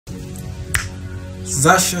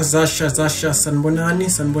Zasha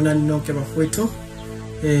sanibonani nonke bafowethu.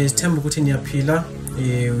 Sithemba ukuthi niyaphila.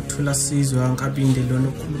 Uthula sizwe ankabinde lona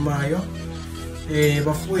okhulumayo.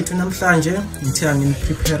 Bafowethu namhlanje ngithe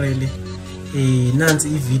anginipreparele nansi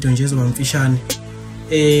ivideo nje ezoba mfishane.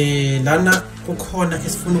 Lana kukhona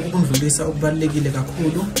esifuna ukundlulisa okubalekile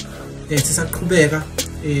kakhulu. Sisaqhubeka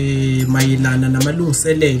mayelana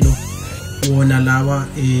namalungiselelo wona lawa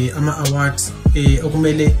ama awards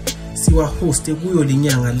okumele siwa host kuyo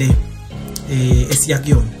linyanga le esiya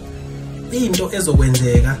kuyona. Into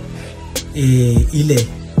ezokwenzeka ile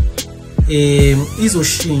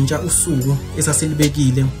izoshintsha usuku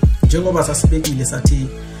esasilibekile, njengoba sasibekile sathi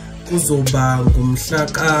kuzoba ngumhla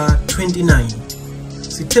ka 29.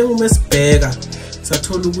 Sithe uma sibheka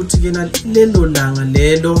sathola ukuthi kena lelo langa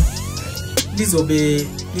lelo lizobe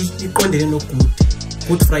liqondene no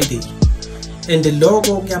Good Friday, and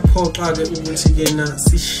lokho kuyaphoqa ke ukuthi kena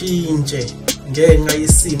sishintshe ngenxa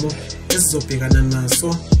yesimo esizobhekana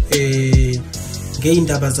naso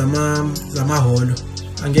ngeindaba zamaholo.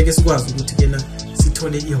 Angeke sikwazi ukuthi kena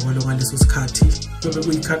sithole iholo ngaleso sikhathi, kube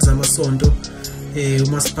kuyikhathi zamasonto.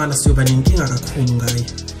 Umasipala siyoba nenkinga kakhulu ngayo.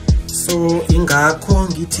 So ingakho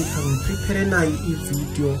ngithi angiprepare nayi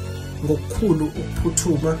ivideo ngokukhulu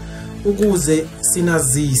ukuphuthuma ukuze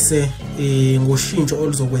sinazise ngoshintsho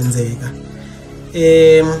oluzokwenzeka.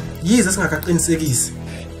 Yize singakaqinisekisi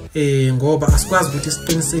ngoba asikwazi ukuthi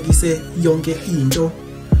siqinisekise yonke into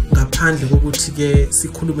ngaphandle kokuthi ke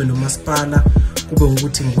sikhulume nomasipala kube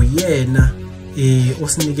ukuthi nguyena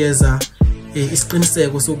osinikeza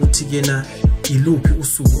isiqiniseko sokuthi kena iluphi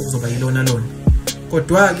usuku okuzoba yilona lona.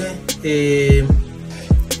 Kodwa ke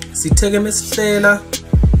sitheke mesihlela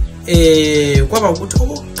kwaba ukuthi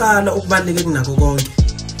okokuqala okubaleke kunako konke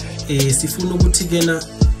sifuna ukuthi kena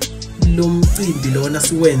lo mcimbi lona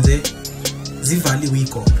siwenze zivaliwe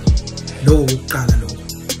igolo. Lokho okuqala lokho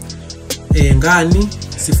ngani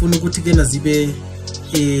sifuna ukuthi kena zibe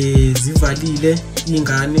zivalile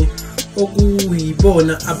ingane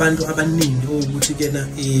okuyibona abantu abaningi ukuthi kena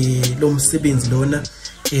lo msebenzi lona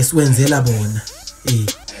siwenzela bona.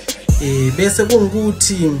 Bese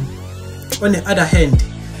kungukuthi on the other hand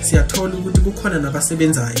siyathola ukuthi kukhona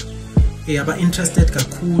nabasebenzayo aba interested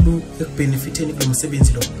kakhulu ekubenefiteni kulo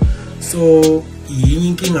msebenzi lo. So yinye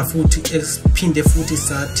inkinga futhi esiphinde futhi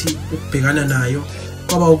sathi ukubhekana nayo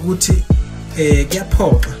kwaba ukuthi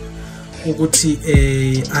kuyaphoqa ukuthi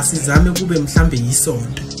asizame kube mhlambe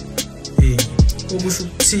yisonto. Okusho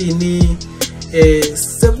ukuthini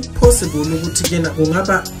sekupossible ukuthi kena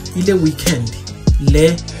kungaba ile weekend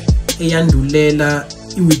le eyandulela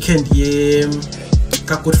iweekend ye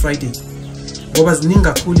ka Good Friday, ngoba ziningi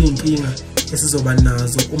kakhulu inkinga esizoba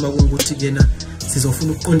nazo uma kungukuthi kena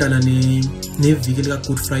sizofuna ukuqondana neviki lika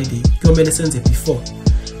Good Friday. Kuyomela senze before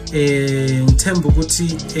ngithemba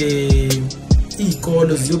ukuthi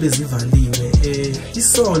izikolo ziyobe zivaliwe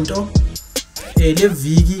isonto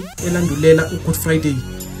leviki elandulela uGood Friday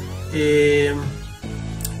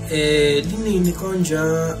linini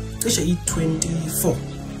konja cishe i24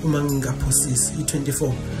 uma ngingaphosisi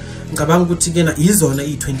i24. Ngicabanga ukuthi kena izona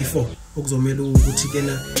i24 okuzomela ukuthi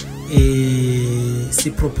kena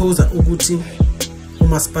si propose ukuthi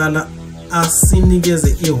umasipala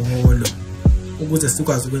asinikeze iholo ukuze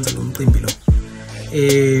sikwazi ukwenza lo mcimbi lo.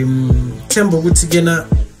 Themba ukuthi kena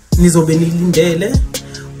nizobe nilindele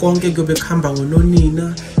konke kuyobe kuhamba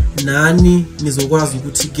ngononina nani nizokwazi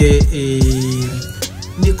ukuthi ke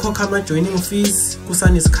nikhokha ama joining fees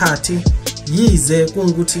kusanesikhathi, yize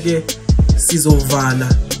kungukuthi ke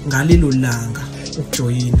sizovala ngalelo langa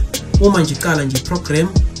ukujoyina. Uma nje iqala nje program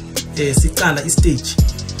siqala istage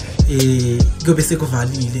kuyobe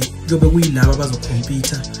sekuvalile, kuyobe kuyilabo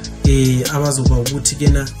abazokhompyutha abazoba ukuthi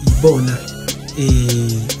kena ibona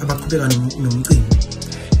abaqhubeka nomcimbi.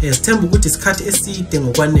 Sithemba ukuthi isikhathi eside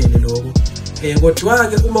ngokwanele lokho. Kodwa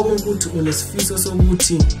ke uma kungukuthi unesifiso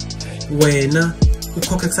sokuthi wena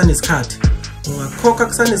ukhokhe kusanesikhathi, ungakhokha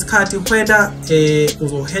kusanesikhathi whether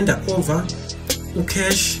uzohanda over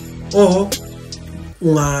ucash or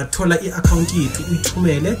ungathola iaccount yethu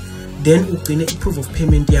uyithumele then ugcine iproof of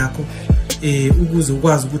payment yakho ukuze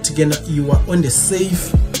ukwazi ukuthi kena you are on the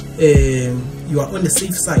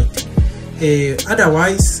safe side.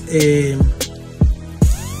 Otherwise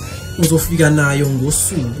uzofika nayo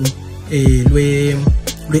ngosuku lwe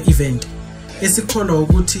event esikholwa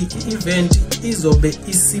ukuthi i-event izobe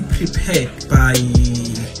isi prepared by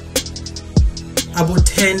abo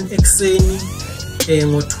 10 ekseni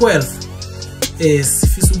ngo12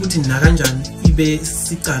 sifisa ukuthi na kanjani ibe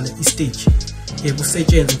sicala istage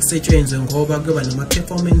kusetshenzwe ngoba kuba nama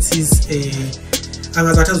performances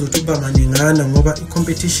angazathi azothi kuba maningana ngoba i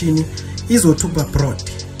competition izothi ukuba broad,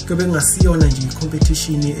 kube ngasiyona nje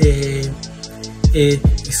competition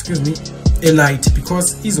excuse me, light,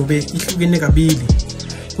 because izobe ihlukene kabili.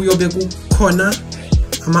 Kuyobe kukhona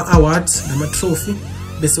ama-awards nama-trophy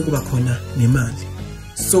bese kuba khona nemali.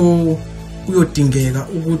 So kuyodingeka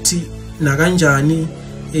ukuthi nakanjani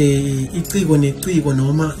iciko neciko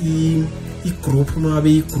noma i-group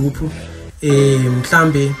mabe i-group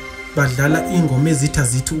mhlambe badlala ingoma ezitha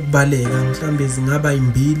zithi ukubaleka, mhlambe zingaba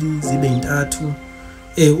 2 zibe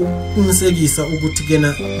 3, ukuqinisekisa ukuthi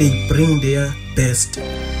kena they bring their best,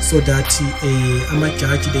 so that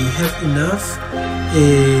ama-judge they have enough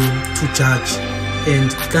to judge,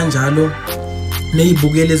 and kanjalo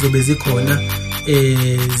neyibukele zobe zikhona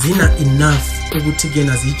zina enough ukuthi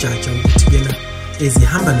kena zijudge ukuthi kena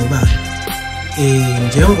ezihamba nobani.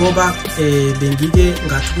 Njengoba bengike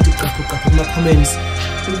ngathi ukuthi qaphu kuma comments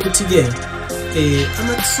ukuthi ke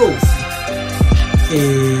ama-trophy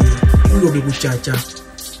uyobe kujaja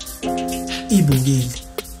ibukile,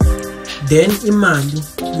 then imali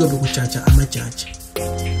uyobe kujaja ama-judge,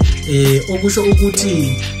 okusho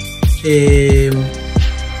ukuthi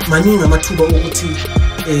maningi amathuba ukuthi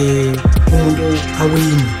umuntu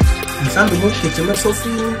awine, mhlawumbe ngokugejema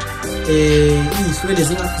etrofini izihlwele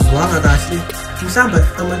zingakuzwanga kahle, mhlawumbe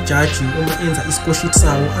ama-judge uma enza isikosheet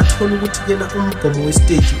sawo athole ukuthi kena umgomo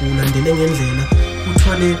we-stage ulandele ngendlela,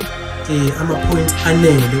 uthole ama-points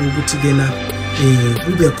anele ukuthi kena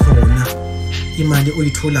kube khona imali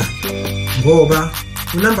oyitholayo, ngoba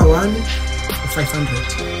unumber 1 u500,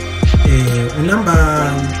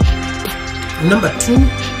 unumber 2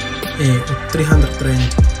 u300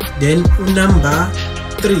 rand, then unumber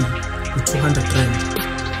 3 u200 rand,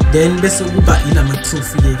 then bese kuba ilama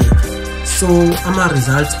trophy yeke. So ama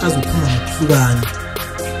results azophuma ngokuhlukana,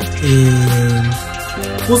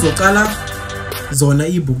 kuzoqala zona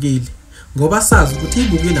ibukile, ngoba sazi ukuthi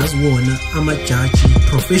ibukile aziwona ama-judge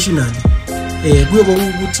professionally, kuyobe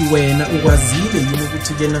ukuthi wena ukwazile yini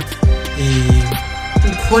ukuthi kena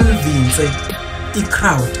uconvince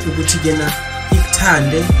i-crowd ukuthi kena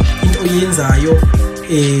ikuthande into oyenzayo,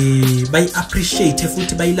 bayi-appreciate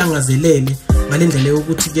futhi bayilangazelele ngale ndlela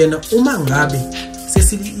yokuthi kena uma ngabe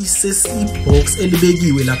sesi-box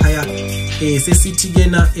elibekiwe laphaya, sesithi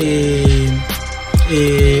kena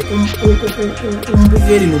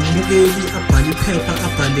umbukeli nombukeli abhale iphepha,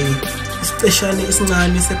 abhale isiceshane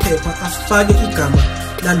esincane sephepha, afake igama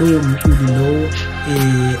laloyo mculi lowo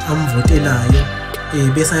amvotelayo,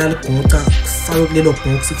 bese ayaligoqa kufake kulelo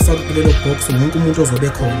box wonke umuntu ozobe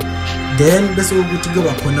khona, then bese ukuthi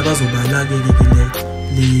kuyoba khona bazobala-ke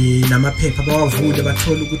lamaphepha bawavule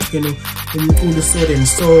bathole ukuthi kena umculi so and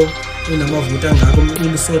so unamavoti angako,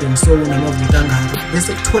 umculi so and so unamavoti angako,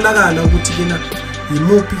 bese kutholakala ukuthi kena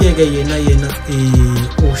yimuphi-ke yena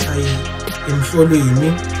oshaye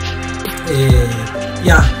emhlolweni.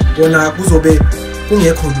 Ya kona kuzobe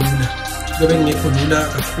kungekho lula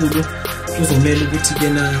kakhulu, kuzomela ukuthi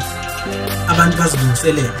kena abantu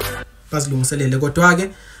bazilungiselele, kodwa-ke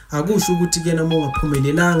akusho ukuthi kena uma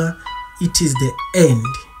ungaphumelelanga it is the end.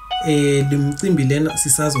 Limcimbi lena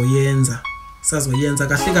sisazoyenza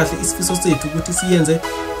kahle kahle, isifiso sethu ukuthi siyenze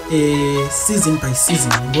season by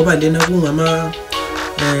season, ngoba lena kungama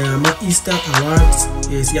Easter Awards.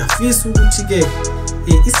 Siyafisa ukuthi ke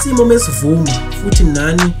isimo mesivuma futhi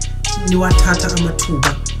nani niwathatha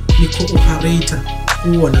amathuba ni-cooperator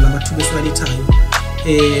kuwona lamathuba esiwalethayo,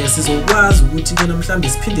 sizokwazi ukuthi ke namhlanje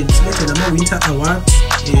siphinde silethe nama-Winter Awards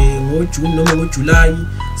ngoJune noma ngoJuly,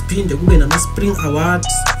 siphinde kube nama-Spring Awards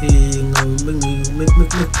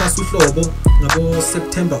mekuphasa uhlobo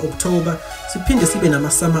ngabo-September, October, siphinde sibe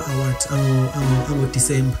nama-Summer Awards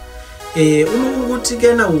ango-December. Uma ukuthi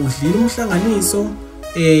kena udlile umhlanganiso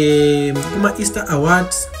kuma-Easter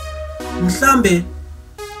Awards, mhlambe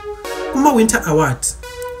kuma-Winter Awards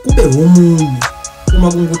kube omunye,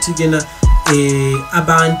 uma kungukuthi kena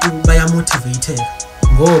abantu bayamotivateka,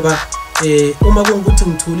 ngoba uma kungukuthi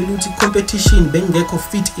ngitholile ukuthi competition bengekho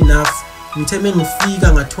fit enough, ngithe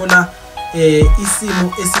mengifika ngathola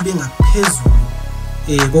isimo esibe ngaphezulu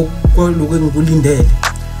lokho engikulindele,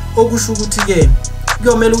 okusho ukuthi ke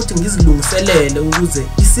kuyomela ukuthi ngizilungiselele ukuze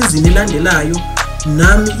isizini elandelayo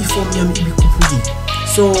nami iform yami ibikhuphukile.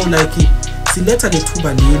 So like siletha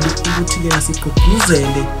lethuba leli ukuthi ke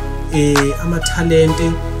nasigqugquzele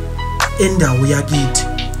amathalente endawo yakithi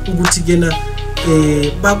ukuthi kena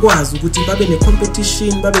bakwazi ukuthi babe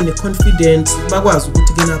ne-competition, babe ne-confidence, bakwazi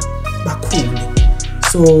ukuthi kena bakhule.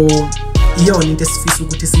 So iyona into esifisa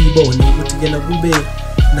ukuthi siyibone ukuthi kena kube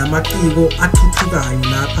namaciko athuthukayo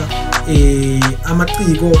lapha,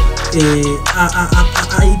 amaciko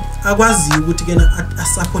akwazi ukuthi kena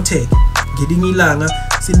asupporteke ngelinye ilanga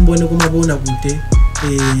sinibone kumabona kude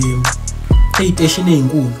ey'teshini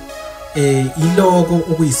ey'nkulu iloko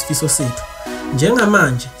okuyisifiso sethu.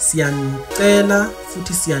 Njengamanje siyanicela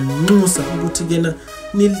futhi siyanxusa ukuthi kena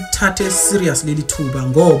nilithathe serious leli thuba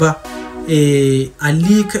ngoba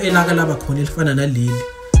alikho elaka laba khona elifana naleli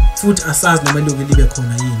futhi asazi noma lokho libe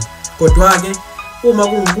khona yini. Kodwa ke uma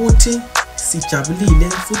kungukuthi sijabulile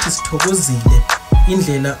futhi sithokozile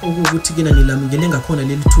indlela okuthi kena nilamukele ngakhona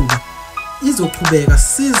leli thuba, izoqhubeka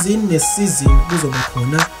season neseason kuzoba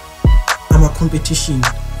khona ama competition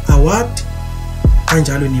award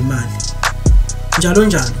kanjalo nemali njalo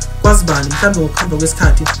njalo. Kwazibani mhlawumbe ngokuhamba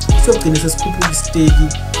kwesikhathi siyogcina sesikhuphuka isiteki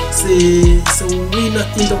sewina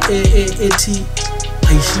into ethi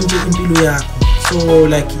ayishintshe impilo yakho. So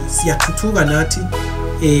like siyathuthuka nathi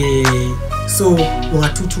so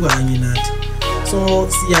ungathuthuka kanye nathi. So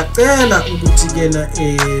siyacela ukuthi kena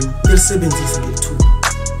nilisebenzise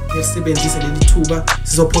leli thuba.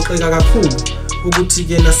 Sizophoxeka kakhulu ukuthi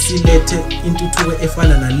kena silethe intuthuko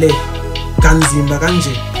efana nale kanzima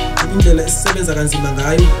kanje, indlela esisebenza kanzima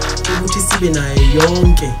ngayo ukuthi sibe nayo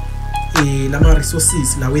yonke lama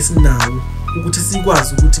resources lawo esinawo ukuthi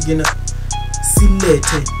sikwazi ukuthi kena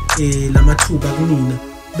silethe lamathuba kunina,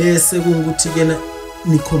 bese kungukuthi kena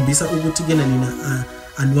nikhombisa ukuthi kena nina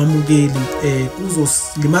aniwamukeli.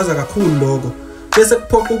 Kuzosilimaza kakhulu lokho, bese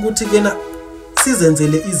kuphoqa ukuthi kena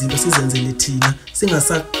sizenzele izinto, sizenzele thina,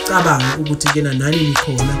 singasacabanga ukuthi kena nani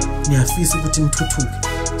nikhona niyafisa ukuthi nithuthuke.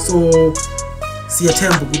 So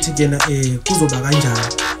siyathemba ukuthi kena kuzoba kanjalo.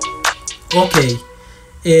 Okay,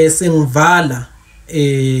 sengivala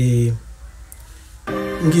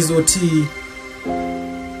ngizothi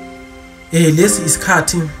lesi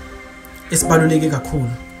isikhathi esibaluleke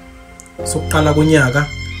kakhulu sokuqala konyaka.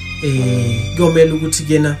 Kuyomela ukuthi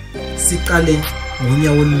kena siqale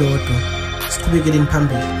ngonyawo olulodwa siqhubekele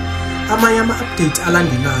phambili. Amanye ama-update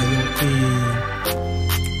alandelayo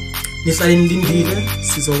nihlale nilindile,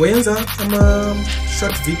 sizowenza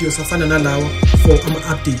ama-short videos afana nalawa for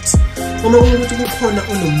ama-updates. Uma ukuthi kukhona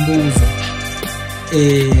onombuzo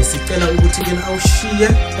sicela ukuthi kena awushiye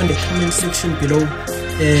on the comment section below.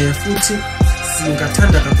 Futhi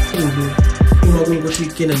singathanda kakhulu uma ukuthi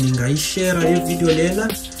kena ningayishare le video lena,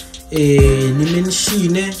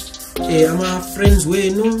 nimenshine ama-friends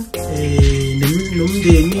wenu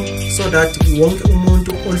nomndeni, so that wonke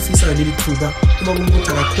umuntu olifisayo leli thuba uma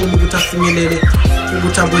ukuthi akakhona ukuthi afinyelele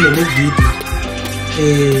ukuthi abone le video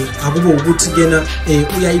akube ukuthi kena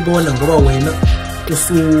uyayibona ngoba wena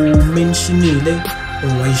usumentionile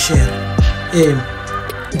or wayishare.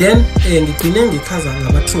 Then ngigcine ngichaza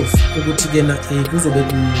ngama-trophy ukuthi kena kuzobe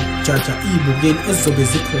kujaja ibukeli ezizobe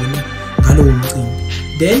zikhona ngalowo mcimbi.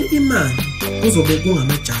 Then imali kuzobe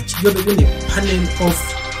kungamajaji, kuyobe kune-panel of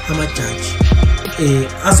amajaji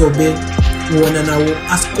azobe wona nawo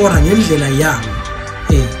askora ngendlela yawo.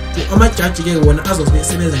 Amajaji ke wona azobe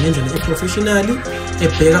esebenza ngendlela eprofessionally,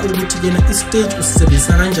 ebheka ukuthi kena istage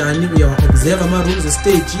usisebenzisa kanjani, uyawa-observe ama-rules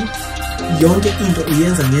estage, yonke into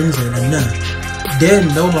uyenza ngendlela na.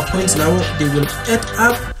 Then lawo ma-points lawo they will add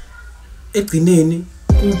up, egcineni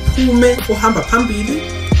kuphume ohamba phambili,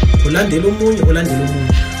 ulandela omunye.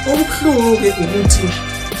 Okubuhlungu-ke ukuthi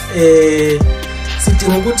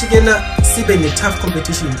sidinga ukuthi kena sibe ne-tough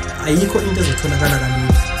competition. Ayikho into ezotholakala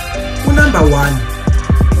kalula. Unumber 1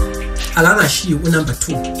 akangashiyi unumber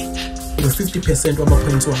 2 ngo-50%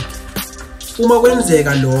 wama-points wakhe. Uma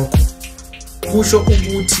kwenzeka lokho kusho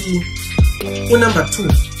ukuthi unumber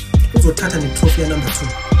 2 uzothatha ne-trophy ya number 2.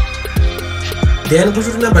 Then kusho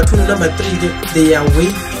ukuthi number 2 no-number 3 they are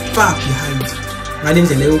way far behind. Ngale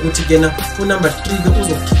ndlela yokuthi kena unumber 3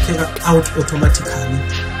 uzokhikheka out automatically,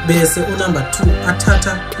 bese unumber 2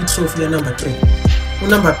 athatha i-trophy ya number 3.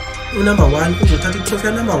 Unumber 1 uzothatha i-trophy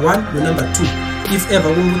ya number 1 no-number 2 if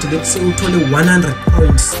ever kungukuthi let's say uthole 100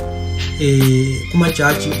 points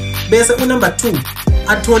kumajaji, bese unumber 2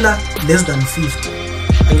 athola less than 50.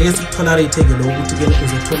 Angeke sikutolerate-ke lo ukuthi kena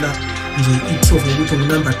uzothola nje i-trophy ukuthi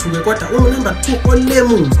unumber 2 kodwa unumber 2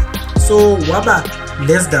 olemumva, so waba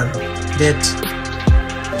less than that.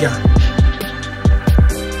 Yeah.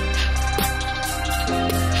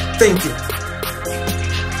 Thank you.